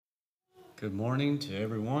Good morning to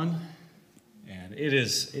everyone, and it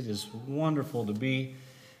is wonderful to be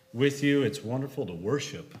with you. It's wonderful to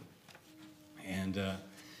worship, and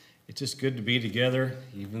it's just good to be together.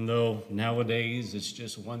 Even though nowadays it's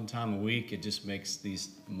just one time a week, it just makes these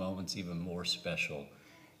moments even more special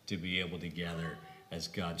to be able to gather as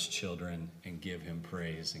God's children and give Him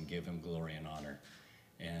praise and give Him glory and honor.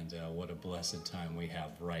 And what a blessed time we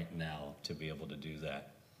have right now to be able to do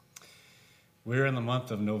that. We're in the month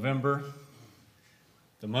of November.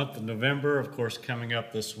 The month of November, of course, coming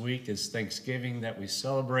up this week is Thanksgiving that we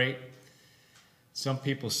celebrate. Some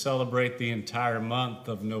people celebrate the entire month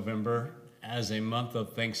of November as a month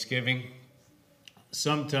of Thanksgiving.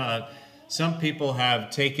 Some people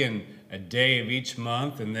have taken a day of each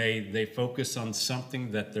month and they focus on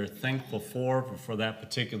something that they're thankful for that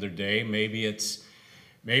particular day. Maybe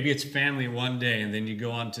it's family one day, and then you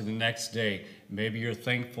go on to the next day. Maybe you're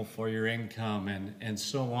thankful for your income, and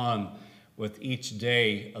so on with each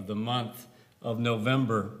day of the month of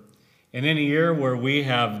November. And in a year where we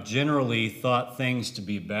have generally thought things to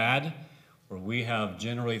be bad, where we have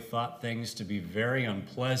generally thought things to be very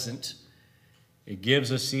unpleasant, it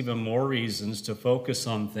gives us even more reasons to focus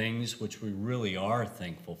on things which we really are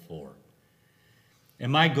thankful for.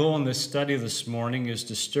 And my goal in this study this morning is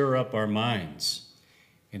to stir up our minds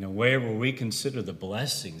in a way where we consider the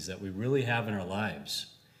blessings that we really have in our lives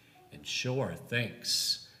and show our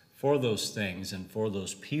thanks for those things and for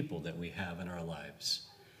those people that we have in our lives.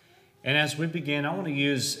 And as we begin, I want to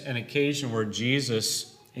use an occasion where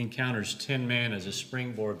Jesus encounters 10 men as a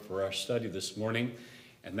springboard for our study this morning,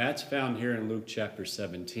 and that's found here in Luke chapter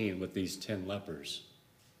 17 with these 10 lepers.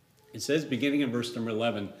 It says, beginning in verse number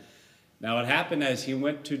 11, "Now it happened as he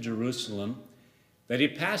went to Jerusalem that he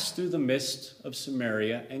passed through the midst of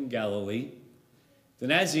Samaria and Galilee.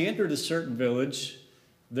 Then as he entered a certain village,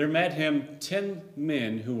 there met him 10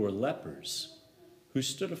 men who were lepers, who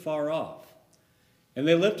stood afar off. And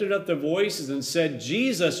they lifted up their voices and said,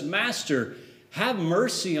 'Jesus, Master, have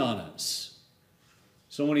mercy on us.'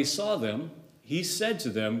 So when he saw them, he said to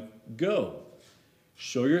them, 'Go,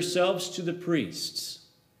 show yourselves to the priests.'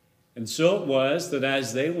 And so it was that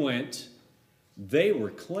as they went, they were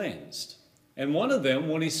cleansed. And one of them,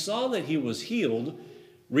 when he saw that he was healed,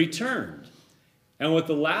 returned, and with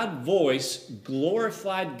a loud voice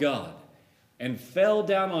glorified God, and fell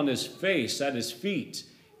down on his face at his feet,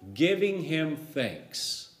 giving him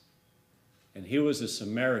thanks. And he was a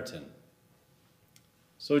Samaritan.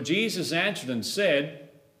 So Jesus answered and said,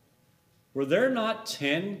 'Were there not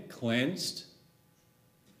 10 cleansed?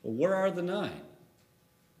 Well, where are the 9?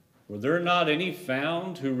 Were there not any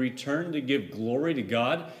found who returned to give glory to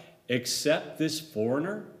God, except this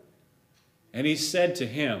foreigner?' And he said to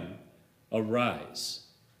him, 'Arise,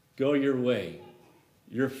 go your way.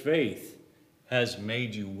 Your faith has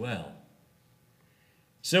made you well.'"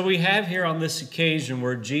 So we have here on this occasion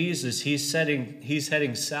where Jesus, he's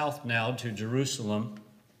heading south now to Jerusalem.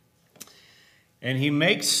 And he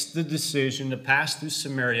makes the decision to pass through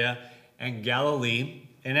Samaria and Galilee.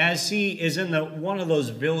 And as he is in one of those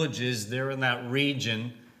villages there in that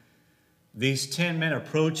region, these 10 men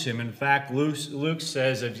approach him. In fact, Luke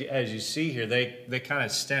says, as you see here, they kind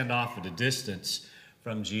of stand off at a distance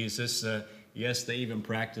from Jesus. Yes, they even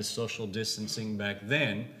practiced social distancing back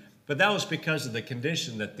then, but that was because of the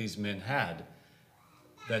condition that these men had,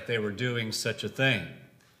 that they were doing such a thing.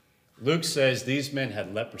 Luke says these men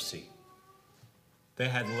had leprosy. They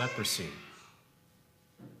had leprosy.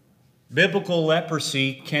 Biblical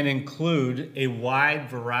leprosy can include a wide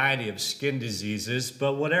variety of skin diseases,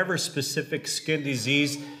 but whatever specific skin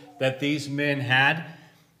disease that these men had,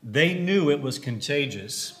 they knew it was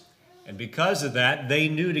contagious. And because of that, they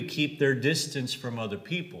knew to keep their distance from other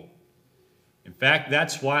people. In fact,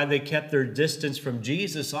 that's why they kept their distance from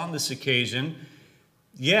Jesus on this occasion.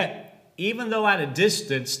 Yet, even though at a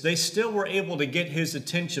distance, they still were able to get his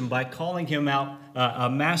attention by calling him out a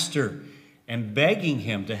master and begging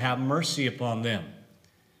him to have mercy upon them.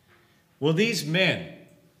 Well, these men,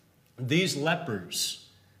 these lepers,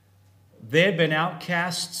 they had been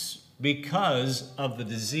outcasts because of the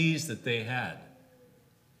disease that they had.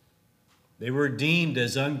 They were deemed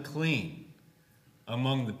as unclean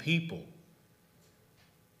among the people.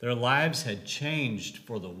 Their lives had changed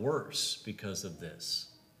for the worse because of this.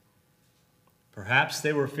 Perhaps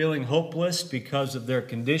they were feeling hopeless because of their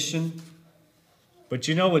condition. But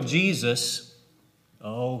you know what, Jesus,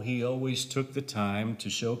 he always took the time to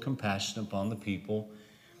show compassion upon the people,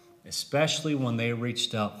 especially when they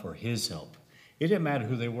reached out for his help. It didn't matter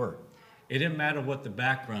who they were. It didn't matter what the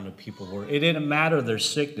background of people were. It didn't matter their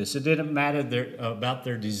sickness. It didn't matter about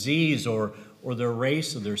their disease or their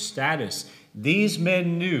race or their status. These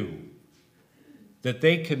men knew that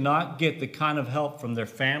they could not get the kind of help from their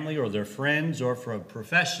family or their friends or from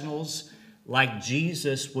professionals like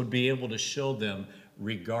Jesus would be able to show them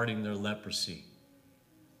regarding their leprosy.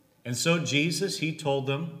 And so Jesus, he told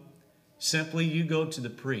them, simply, you go to the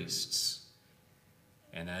priests.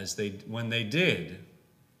 And when they did,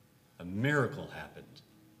 a miracle happened.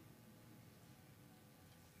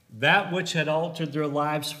 That which had altered their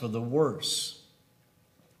lives for the worse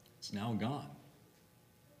is now gone.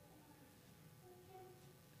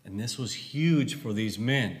 And this was huge for these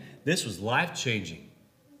men. This was life-changing.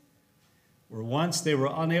 Where once they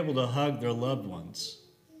were unable to hug their loved ones,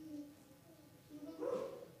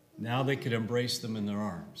 now they could embrace them in their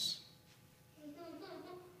arms.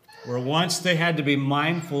 Where once they had to be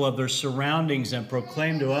mindful of their surroundings and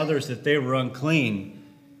proclaim to others that they were unclean,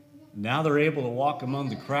 now they're able to walk among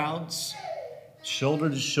the crowds, shoulder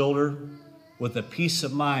to shoulder, with a peace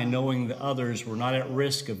of mind, knowing that others were not at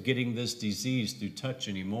risk of getting this disease through touch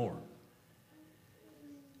anymore.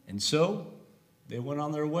 And so they went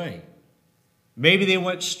on their way. Maybe they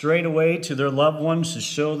went straight away to their loved ones to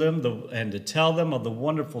show them and to tell them of the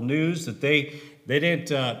wonderful news that they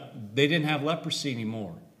didn't have leprosy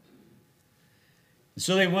anymore.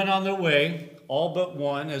 So they went on their way, all but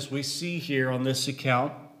one, as we see here on this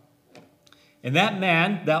account. And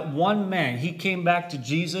that one man, he came back to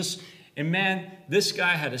Jesus. And man, this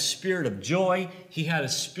guy had a spirit of joy. He had a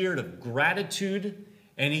spirit of gratitude.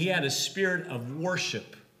 And he had a spirit of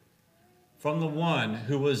worship from the one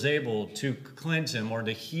who was able to cleanse him or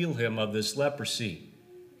to heal him of this leprosy.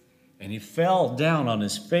 And he fell down on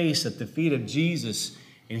his face at the feet of Jesus,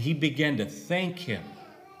 and he began to thank him.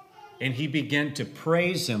 And he began to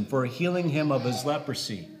praise him for healing him of his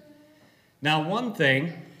leprosy. Now, one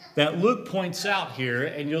thing that Luke points out here,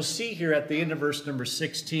 and you'll see here at the end of verse number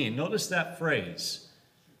 16, notice that phrase.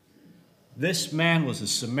 This man was a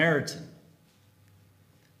Samaritan.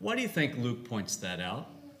 Why do you think Luke points that out?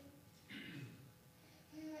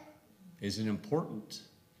 Is it important?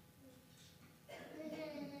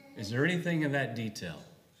 Is there anything in that detail?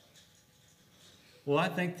 Well, I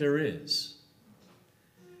think there is.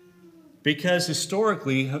 Because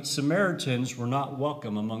historically, Samaritans were not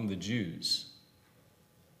welcome among the Jews.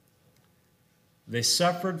 They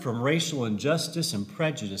suffered from racial injustice and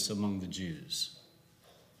prejudice among the Jews.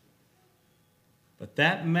 But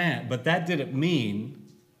that didn't mean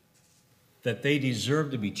that they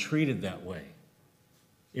deserved to be treated that way.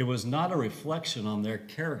 It was not a reflection on their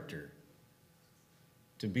character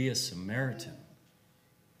to be a Samaritan.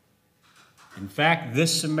 In fact,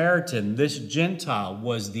 this Samaritan, this Gentile,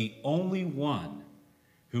 was the only one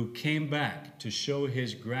who came back to show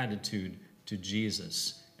his gratitude to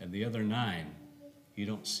Jesus. And the other 9, you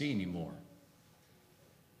don't see anymore.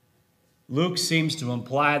 Luke seems to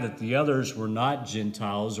imply that the others were not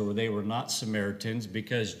Gentiles or they were not Samaritans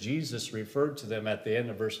because Jesus referred to them at the end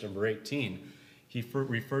of verse number 18. He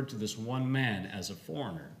referred to this one man as a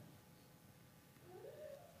foreigner.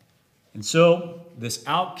 And so, this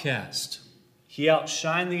outcast, he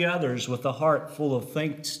outshined the others with a heart full of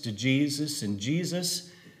thanks to Jesus. And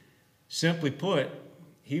Jesus, simply put,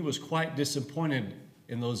 he was quite disappointed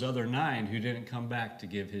in those other 9 who didn't come back to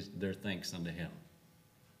give their thanks unto him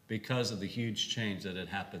because of the huge change that had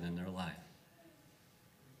happened in their life.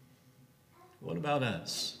 What about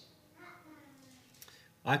us?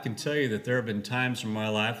 I can tell you that there have been times in my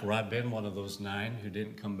life where I've been one of those 9 who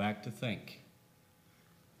didn't come back to thank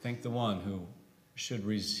the one who should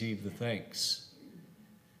receive the thanks.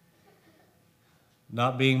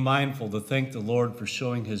 Not being mindful to thank the Lord for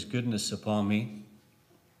showing his goodness upon me.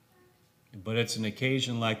 But it's an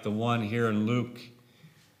occasion like the one here in Luke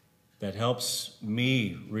that helps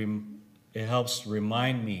remind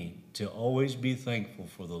me to always be thankful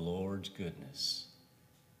for the Lord's goodness.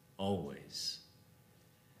 Always.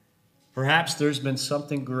 Perhaps there's been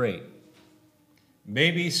something great.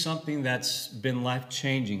 Maybe something that's been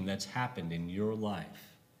life-changing that's happened in your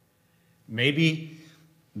life. Maybe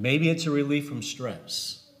it's a relief from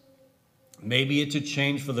stress. Maybe it's a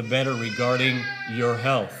change for the better regarding your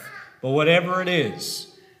health. But whatever it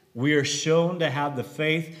is, we are shown to have the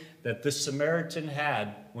faith that this Samaritan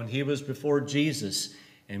had when he was before Jesus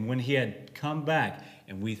and when he had come back.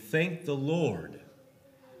 And we thank the Lord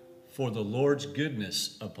for the Lord's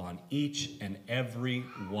goodness upon each and every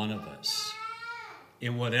one of us,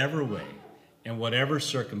 in whatever way, in whatever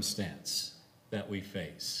circumstance that we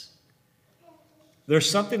face. There's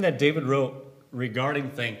something that David wrote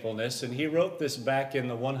regarding thankfulness, and he wrote this back in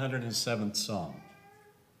the 107th Psalm.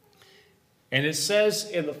 And it says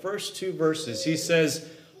in the first 2 verses, he says,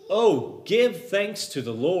 "Oh, give thanks to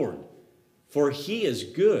the Lord, for he is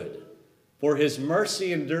good, for his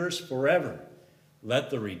mercy endures forever. Let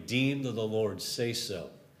the redeemed of the Lord say so,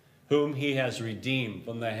 whom he has redeemed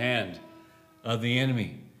from the hand of the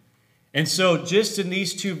enemy. And so just in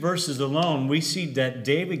these two verses alone, we see that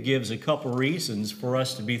David gives a couple reasons for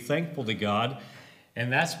us to be thankful to God.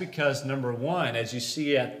 And that's because, number one, as you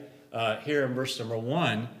see here in verse number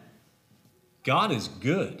 1, God is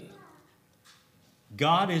good.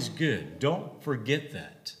 God is good. Don't forget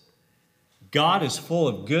that. God is full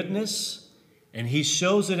of goodness, and he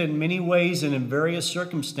shows it in many ways and in various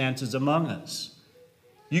circumstances among us.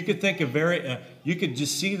 You could think of you could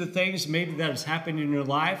just see the things maybe that has happened in your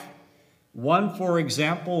life. One, for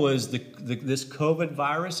example, is this COVID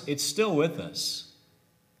virus. It's still with us.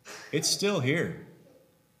 It's still here.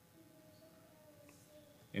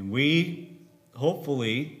 And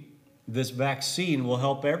hopefully, this vaccine will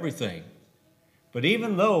help everything. But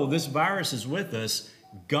even though this virus is with us,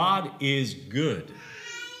 God is good.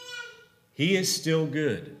 He is still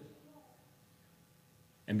good.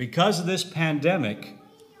 And because of this pandemic,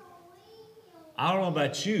 I don't know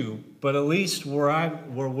about you, but at least where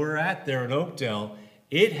we're at there in Oakdale,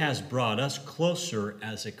 it has brought us closer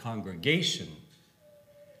as a congregation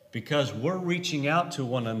because we're reaching out to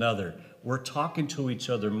one another. We're talking to each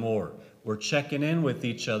other more. We're checking in with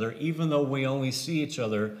each other, even though we only see each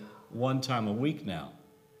other one time a week now.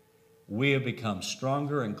 We have become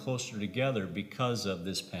stronger and closer together because of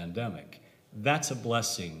this pandemic. That's a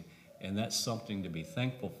blessing, and that's something to be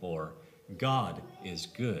thankful for. God is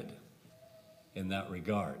good in that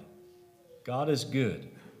regard. God is good.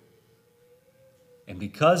 And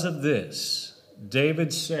because of this,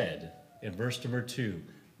 David said in verse number 2,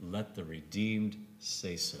 let the redeemed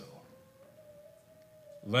say so.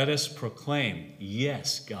 Let us proclaim,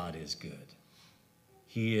 yes, God is good.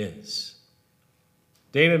 He is.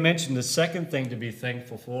 David mentioned the second thing to be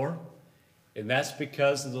thankful for, and that's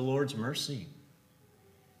because of the Lord's mercy.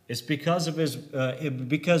 It's because of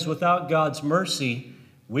because without God's mercy,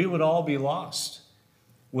 we would all be lost.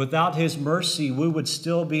 Without his mercy, we would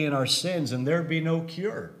still be in our sins and there'd be no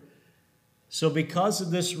cure. So because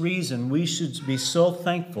of this reason, we should be so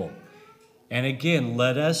thankful. And again,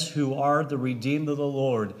 let us who are the redeemed of the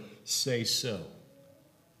Lord say so.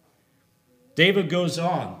 David goes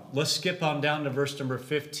on. Let's skip on down to verse number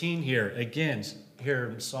 15 here. Again, here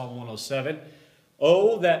in Psalm 107.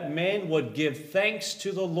 Oh, that men would give thanks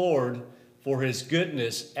to the Lord for his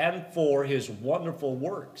goodness and for his wonderful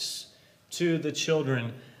works to the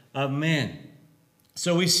children of men.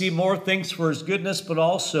 So we see more thanks for his goodness, but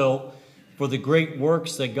also for the great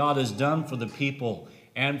works that God has done for the people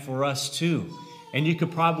and for us too. And you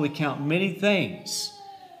could probably count many things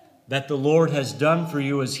that the Lord has done for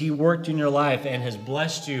you as he worked in your life and has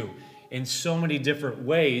blessed you in so many different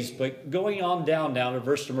ways. But going on down now to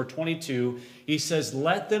verse number 22, he says,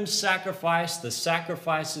 let them sacrifice the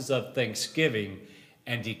sacrifices of thanksgiving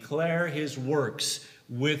and declare his works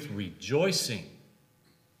with rejoicing.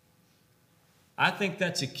 I think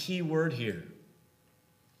that's a key word here.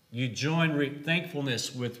 You join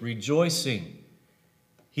thankfulness with rejoicing.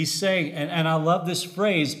 He's saying, and I love this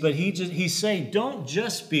phrase, but he's saying, don't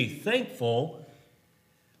just be thankful,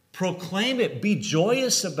 proclaim it, be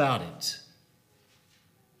joyous about it.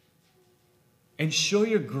 And show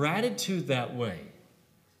your gratitude that way.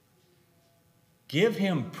 Give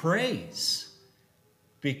him praise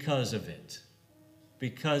because of it,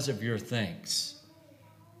 because of your thanks.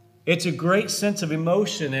 It's a great sense of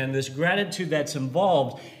emotion and this gratitude that's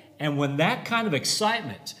involved. And when that kind of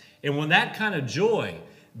excitement and when that kind of joy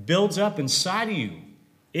builds up inside of you,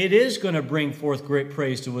 it is going to bring forth great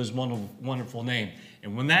praise to his wonderful name.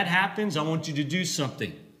 And when that happens, I want you to do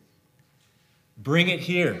something. Bring it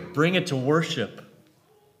here. Bring it to worship.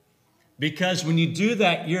 Because when you do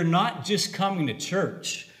that, you're not just coming to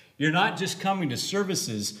church. You're not just coming to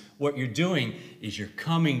services. What you're doing is you're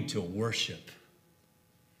coming to worship.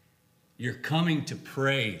 You're coming to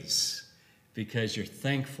praise because you're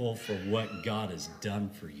thankful for what God has done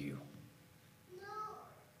for you.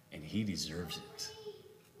 And he deserves it.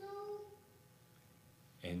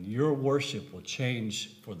 And your worship will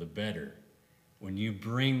change for the better when you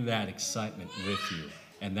bring that excitement with you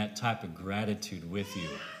and that type of gratitude with you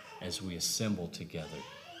as we assemble together.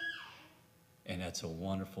 And that's a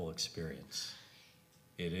wonderful experience.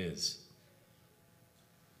 It is.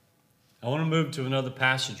 I want to move to another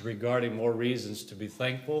passage regarding more reasons to be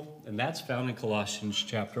thankful, and that's found in Colossians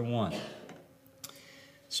chapter 1.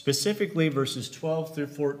 Specifically, verses 12 through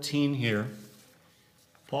 14 here,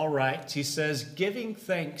 Paul writes, he says, giving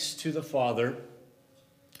thanks to the Father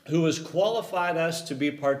who has qualified us to be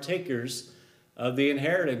partakers of the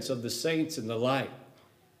inheritance of the saints in the light.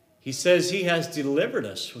 He says he has delivered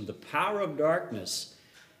us from the power of darkness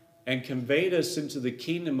and conveyed us into the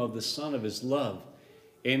kingdom of the Son of his love,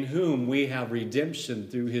 in whom we have redemption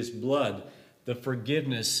through his blood, the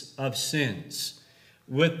forgiveness of sins.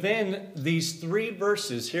 Within these 3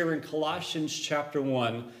 verses here in Colossians chapter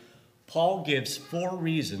 1, Paul gives 4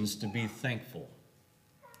 reasons to be thankful.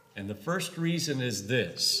 And the first reason is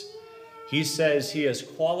this. He says he has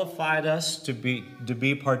qualified us to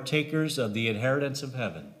be partakers of the inheritance of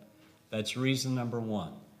heaven. That's reason number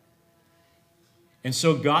 1. And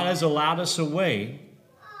so God has allowed us a way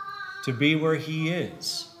to be where he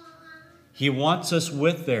is. He wants us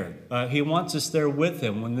He wants us there with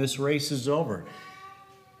him when this race is over.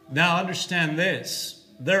 Now understand this.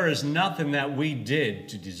 There is nothing that we did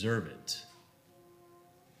to deserve it.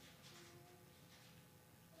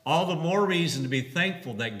 All the more reason to be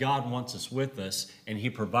thankful that God wants us with us, and he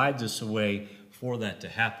provides us a way for that to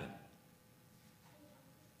happen.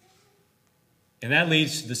 And that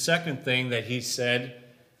leads to the second thing that he said,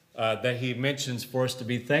 that he mentions for us to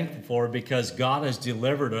be thankful for, because God has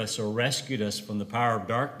delivered us or rescued us from the power of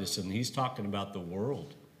darkness. And he's talking about the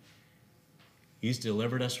world. He's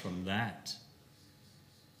delivered us from that.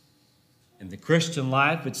 In the Christian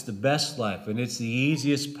life, it's the best life, and it's the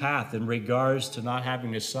easiest path in regards to not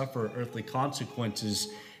having to suffer earthly consequences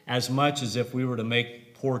as much as if we were to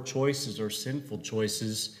make poor choices or sinful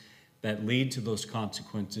choices that lead to those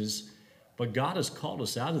consequences. But God has called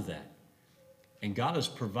us out of that, and God has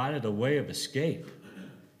provided a way of escape.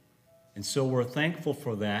 And so we're thankful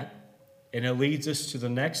for that, and it leads us to the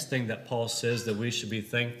next thing that Paul says that we should be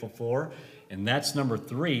thankful for, and that's number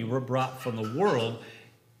 3. We're brought from the world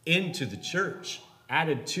into the church,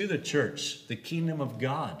 added to the church, the kingdom of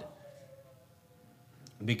God.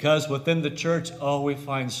 Because within the church, we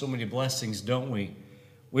find so many blessings, don't we?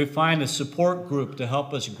 We find a support group to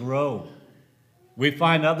help us grow. We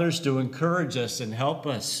find others to encourage us and help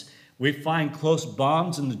us. We find close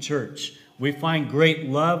bonds in the church. We find great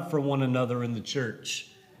love for one another in the church.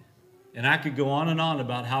 And I could go on and on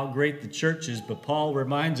about how great the church is, but Paul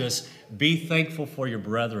reminds us, be thankful for your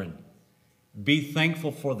brethren. Be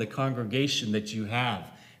thankful for the congregation that you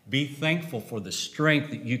have. Be thankful for the strength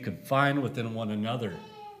that you can find within one another.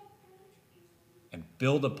 And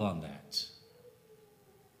build upon that.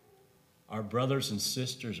 Our brothers and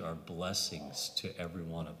sisters are blessings to every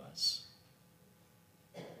one of us.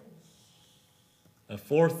 The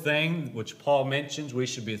fourth thing which Paul mentions we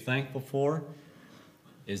should be thankful for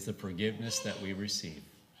is the forgiveness that we receive.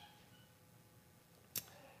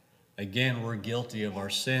 Again, we're guilty of our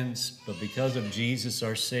sins, but because of Jesus,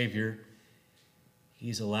 our Savior,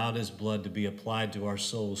 he's allowed his blood to be applied to our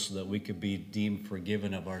souls so that we could be deemed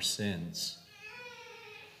forgiven of our sins.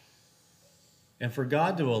 And for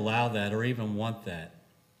God to allow that or even want that,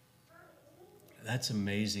 that's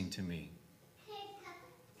amazing to me.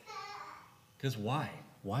 Because why?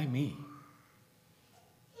 Why me?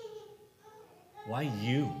 Why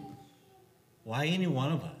you? Why any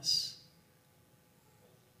one of us?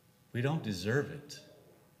 We don't deserve it.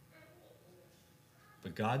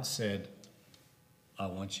 But God said, I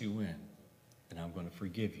want you in, and I'm going to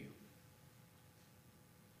forgive you.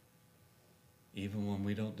 Even when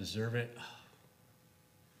we don't deserve it,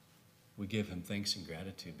 we give him thanks and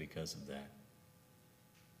gratitude because of that.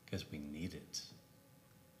 Because we need it.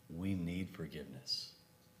 We need forgiveness.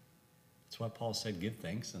 That's why Paul said, give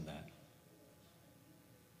thanks in that.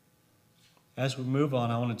 As we move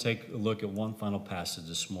on, I want to take a look at one final passage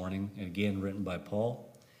this morning, again written by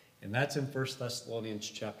Paul, and that's in 1 Thessalonians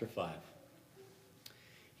chapter 5.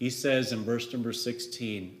 He says in verse number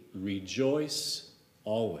 16, rejoice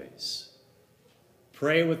always,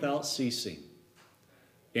 pray without ceasing,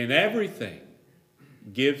 in everything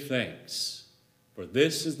give thanks, for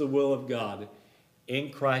this is the will of God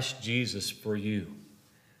in Christ Jesus for you.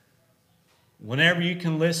 Whenever you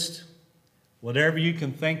can list, whatever you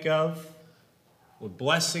can think of, with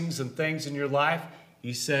blessings and things in your life,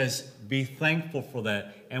 he says, be thankful for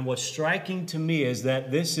that. And what's striking to me is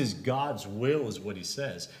that this is God's will, is what he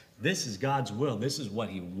says. This is God's will. This is what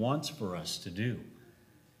he wants for us to do.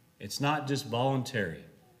 It's not just voluntary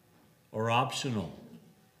or optional.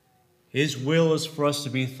 His will is for us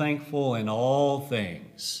to be thankful in all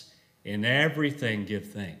things. In everything,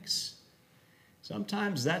 give thanks.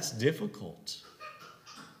 Sometimes that's difficult.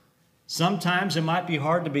 Sometimes it might be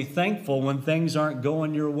hard to be thankful when things aren't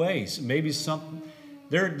going your way. So maybe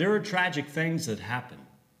there are tragic things that happen.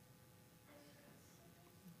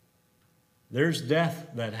 There's death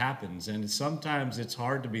that happens, and sometimes it's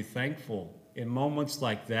hard to be thankful in moments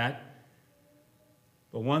like that.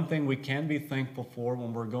 But one thing we can be thankful for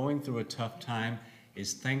when we're going through a tough time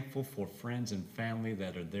is thankful for friends and family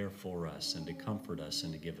that are there for us and to comfort us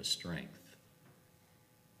and to give us strength.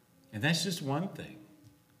 And that's just one thing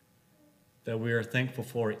that we are thankful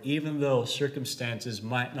for, even though circumstances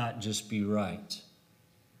might not just be right.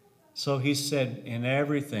 So he said, in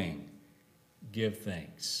everything, give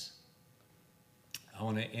thanks. I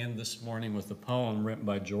want to end this morning with a poem written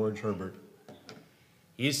by George Herbert.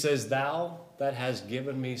 He says, thou that hast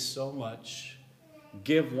given me so much,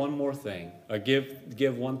 give one more thing, or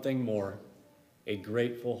give one thing more, a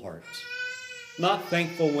grateful heart. Not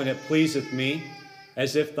thankful when it pleaseth me,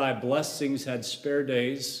 as if thy blessings had spare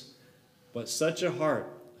days, but such a heart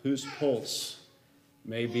whose pulse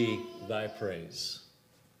may be thy praise.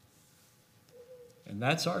 And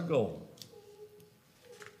that's our goal.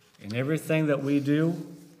 In everything that we do,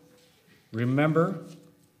 remember,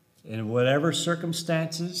 in whatever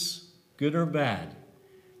circumstances, good or bad,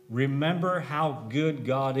 remember how good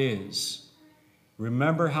God is.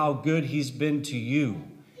 Remember how good he's been to you.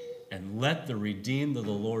 And let the redeemed of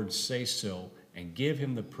the Lord say so, and give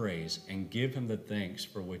him the praise, and give him the thanks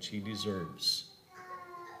for which he deserves.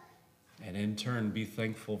 And in turn, be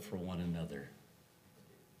thankful for one another,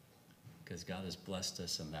 because God has blessed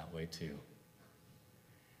us in that way too.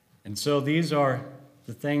 And so these are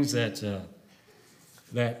the things that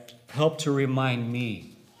help to remind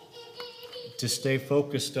me to stay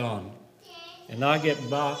focused on and not get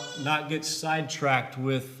sidetracked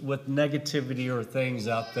with negativity or things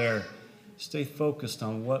out there. Stay focused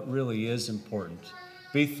on what really is important.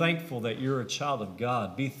 Be thankful that you're a child of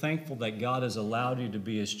God. Be thankful that God has allowed you to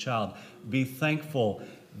be his child. Be thankful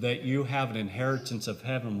that you have an inheritance of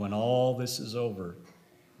heaven when all this is over.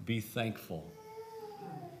 Be thankful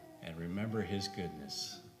and remember his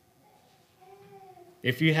goodness.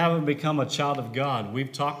 If you haven't become a child of God,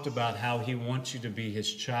 we've talked about how he wants you to be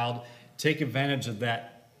his child. Take advantage of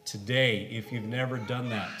that today if you've never done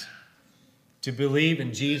that. To believe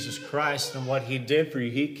in Jesus Christ and what he did for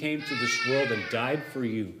you. He came to this world and died for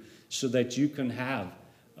you so that you can have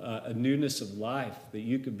a newness of life, that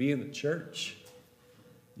you could be in the church.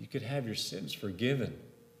 You could have your sins forgiven.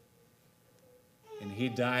 And he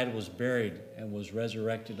died, was buried, and was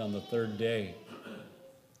resurrected on the third day.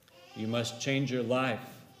 You must change your life.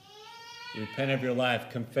 Repent of your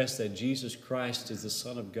life. Confess that Jesus Christ is the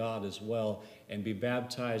Son of God as well, and be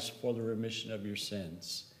baptized for the remission of your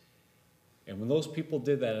sins. And when those people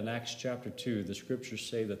did that in Acts chapter 2, the scriptures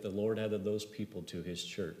say that the Lord added those people to his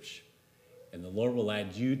church. And the Lord will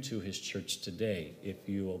add you to his church today if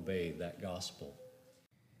you obey that gospel.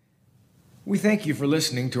 We thank you for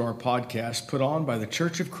listening to our podcast put on by the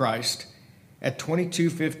Church of Christ at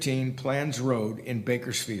 2215 Plans Road in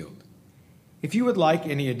Bakersfield. If you would like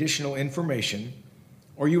any additional information,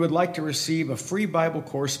 or you would like to receive a free Bible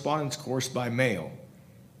correspondence course by mail,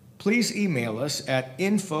 please email us at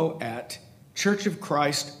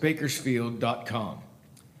info@churchofchristbakersfield.com.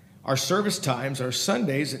 Our service times are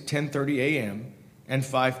Sundays at 10:30 a.m. and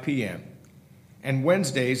 5 p.m., and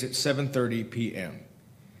Wednesdays at 7:30 p.m.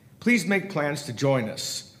 Please make plans to join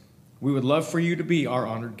us. We would love for you to be our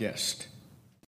honored guest.